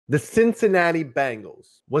The Cincinnati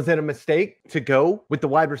Bengals. Was it a mistake to go with the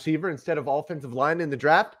wide receiver instead of offensive line in the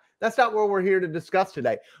draft? That's not what we're here to discuss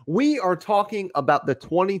today. We are talking about the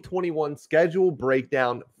 2021 schedule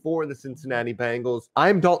breakdown for the Cincinnati Bengals.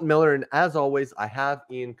 I'm Dalton Miller, and as always, I have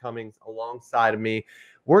Ian Cummings alongside of me.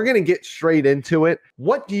 We're going to get straight into it.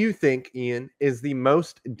 What do you think, Ian, is the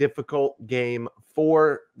most difficult game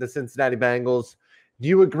for the Cincinnati Bengals? Do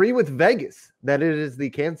you agree with Vegas that it is the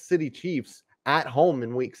Kansas City Chiefs at home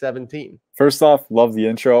in Week 17? First off, love the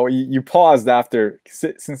intro. You paused after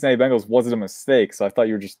Cincinnati Bengals. Was it a mistake? So I thought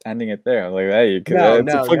you were just ending it there. Like, hey, it's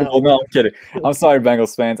applicable. No, I'm kidding. I'm sorry,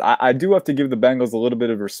 Bengals fans. I do have to give the Bengals a little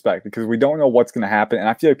bit of respect because we don't know what's going to happen. And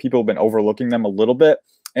I feel like people have been overlooking them a little bit.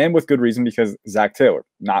 And with good reason, because Zac Taylor,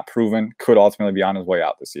 not proven, could ultimately be on his way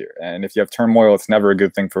out this year. And if you have turmoil, it's never a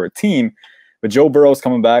good thing for a team. But Joe Burrow is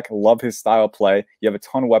coming back. Love his style of play. You have a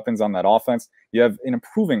ton of weapons on that offense. You have an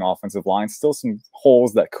improving offensive line, still some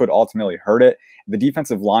holes that could ultimately hurt it. The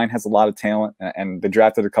defensive line has a lot of talent, and they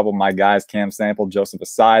drafted a couple of my guys, Cam Sample, Joseph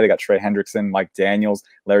Asai. They got Trey Hendrickson, Mike Daniels,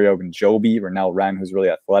 Larry Ogunjobi, Renell Wren, who's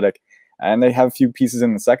really athletic. And they have a few pieces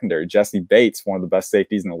in the secondary. Jesse Bates, one of the best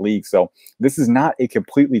safeties in the league. So this is not a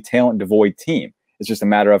completely talent-devoid team. It's just a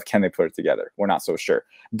matter of, can they put it together? We're not so sure.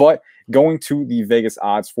 But going to the Vegas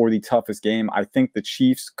odds for the toughest game, I think the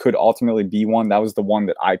Chiefs could ultimately be one. That was the one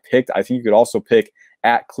that I picked. I think you could also pick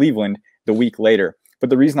at Cleveland the week later.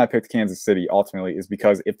 But the reason I picked Kansas City ultimately is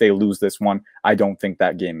because if they lose this one, I don't think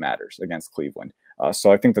that game matters against Cleveland.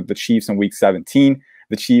 So I think that the Chiefs in Week 17,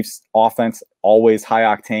 the Chiefs offense, always high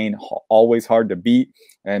octane, always hard to beat.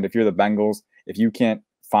 And if you're the Bengals, if you can't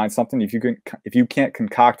find something, if you can't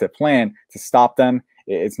concoct a plan to stop them,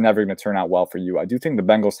 it's never going to turn out well for you. I do think the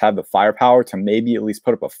Bengals have the firepower to maybe at least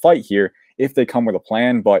put up a fight here if they come with a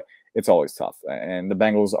plan, but it's always tough. And the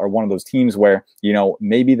Bengals are one of those teams where,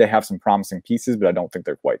 maybe they have some promising pieces, but I don't think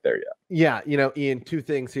they're quite there yet. Yeah, Ian, two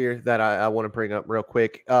things here that I want to bring up real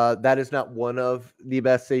quick. That is not one of the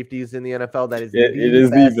best safeties in the NFL. That is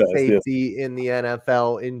the best safety in the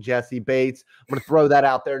NFL in Jesse Bates. I'm going to throw that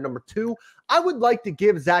out there. Number two, I would like to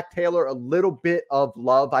give Zac Taylor a little bit of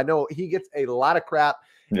love. I know he gets a lot of crap,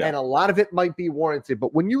 and a lot of it might be warranted.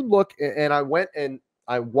 But when you look, and I went and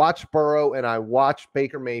I watched Burrow and I watched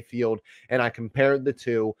Baker Mayfield, and I compared the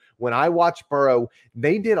two. When I watched Burrow,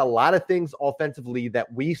 they did a lot of things offensively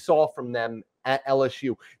that we saw from them at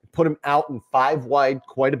LSU. Put him out in 5 wide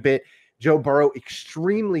quite a bit. Joe Burrow,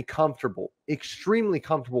 extremely comfortable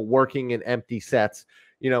working in empty sets,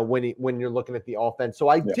 when you're looking at the offense. So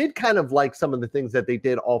I did kind of like some of the things that they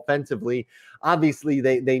did offensively. Obviously,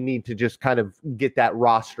 they need to just kind of get that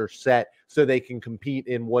roster set so they can compete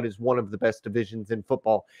in what is one of the best divisions in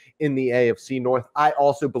football in the AFC North. I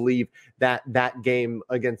also believe that that game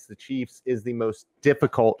against the Chiefs is the most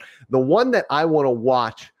difficult. The one that I want to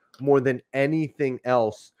watch more than anything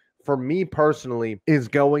else, for me personally, is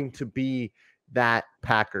going to be that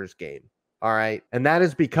Packers game. All right. And that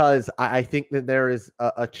is because I think that there is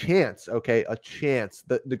a chance,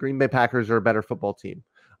 that the Green Bay Packers are a better football team.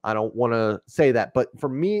 I don't want to say that, but for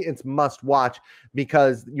me, it's must watch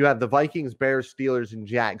because you have the Vikings, Bears, Steelers, and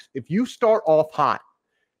Jags. If you start off hot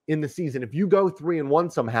in the season, if you go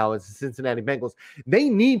 3-1 somehow as the Cincinnati Bengals, they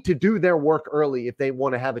need to do their work early if they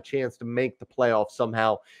want to have a chance to make the playoffs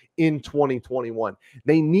somehow in 2021.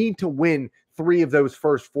 They need to win 3 of those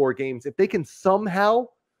first 4 games. If they can somehow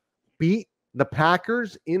beat the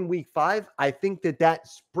Packers in Week 5, I think that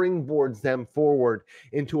springboards them forward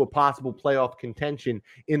into a possible playoff contention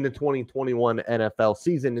in the 2021 NFL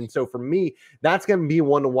season. And so for me, that's going to be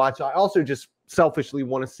one to watch. I also just selfishly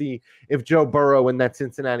want to see if Joe Burrow and that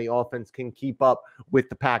Cincinnati offense can keep up with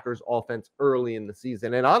the Packers offense early in the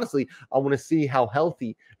season. And honestly, I want to see how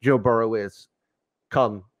healthy Joe Burrow is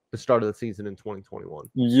come the start of the season in 2021.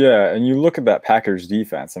 Yeah, and you look at that Packers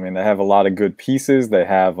defense. I mean, they have a lot of good pieces. They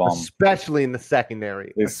have especially in the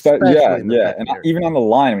secondary. And even on the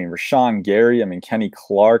line, I mean, Rashawn Gary, Kenny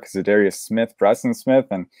Clark, Zadarius Smith, Preston Smith,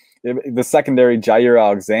 and the secondary, Jair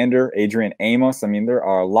Alexander, Adrian Amos. I mean, there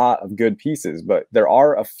are a lot of good pieces, but there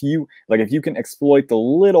are a few, like if you can exploit the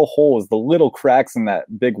little holes, the little cracks in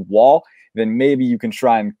that big wall, then maybe you can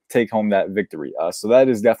try and take home that victory. So that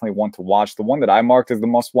is definitely one to watch. The one that I marked as the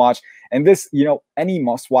must watch, and this, any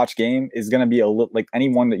must watch game is going to be a little, like any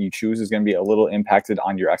one that you choose is going to be a little impacted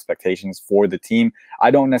on your expectations for the team. I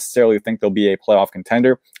don't necessarily think they'll be a playoff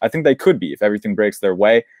contender. I think they could be if everything breaks their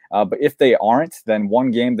way. But if they aren't, then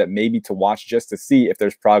one game that maybe to watch just to see if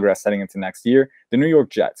there's progress heading into next year, the New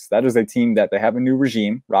York Jets. That is a team that they have a new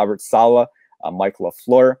regime, Robert Saleh, Mike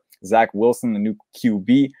LaFleur. Zach Wilson, the new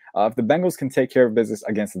QB. If the Bengals can take care of business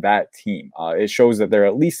against that team, it shows that they're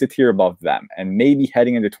at least a tier above them. And maybe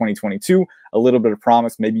heading into 2022, a little bit of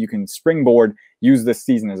promise. Maybe you can springboard, use this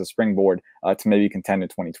season as a springboard to maybe contend in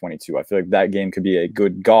 2022. I feel like that game could be a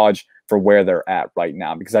good gauge for where they're at right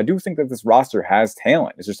now, because I do think that this roster has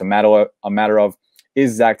talent. It's just a matter of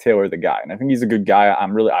is Zac Taylor the guy? And I think he's a good guy.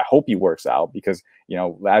 I hope he works out because, you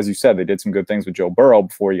know, as you said, they did some good things with Joe Burrow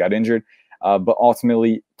before he got injured. But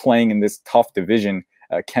ultimately, playing in this tough division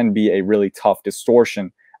can be a really tough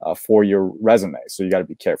distortion for your resume. So you got to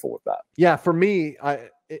be careful with that. Yeah, for me,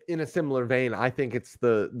 in a similar vein, I think it's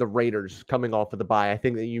the Raiders coming off of the bye. I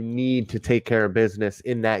think that you need to take care of business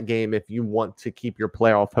in that game if you want to keep your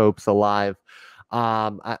playoff hopes alive.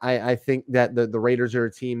 I think that the Raiders are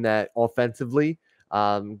a team that offensively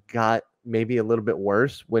got maybe a little bit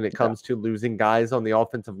worse when it comes to losing guys on the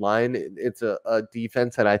offensive line. It's a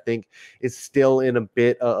defense that I think is still in a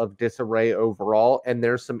bit of disarray overall. And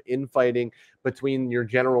there's some infighting between your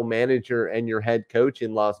general manager and your head coach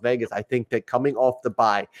in Las Vegas. I think that coming off the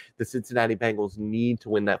bye, the Cincinnati Bengals need to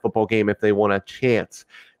win that football game if they want a chance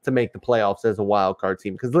to make the playoffs as a wild card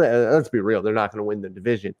team. Because let's be real, they're not going to win the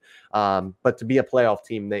division. But to be a playoff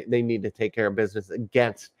team, they need to take care of business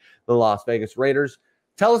against the Las Vegas Raiders.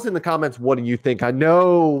 Tell us in the comments, what do you think? I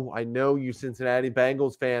know you Cincinnati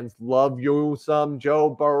Bengals fans love you some Joe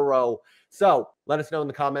Burrow. So let us know in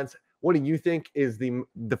the comments, what do you think is the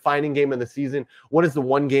defining game of the season? What is the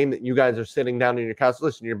one game that you guys are sitting down on your couch?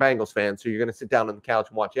 Listen, you're Bengals fans, so you're going to sit down on the couch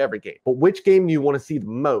and watch every game. But which game do you want to see the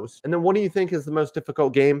most? And then what do you think is the most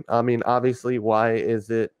difficult game? I mean, obviously, why is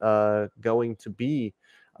it going to be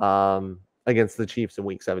against the Chiefs in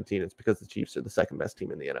Week 17? It's because the Chiefs are the second best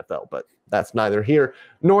team in the NFL. But that's neither here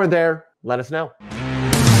nor there. Let us know.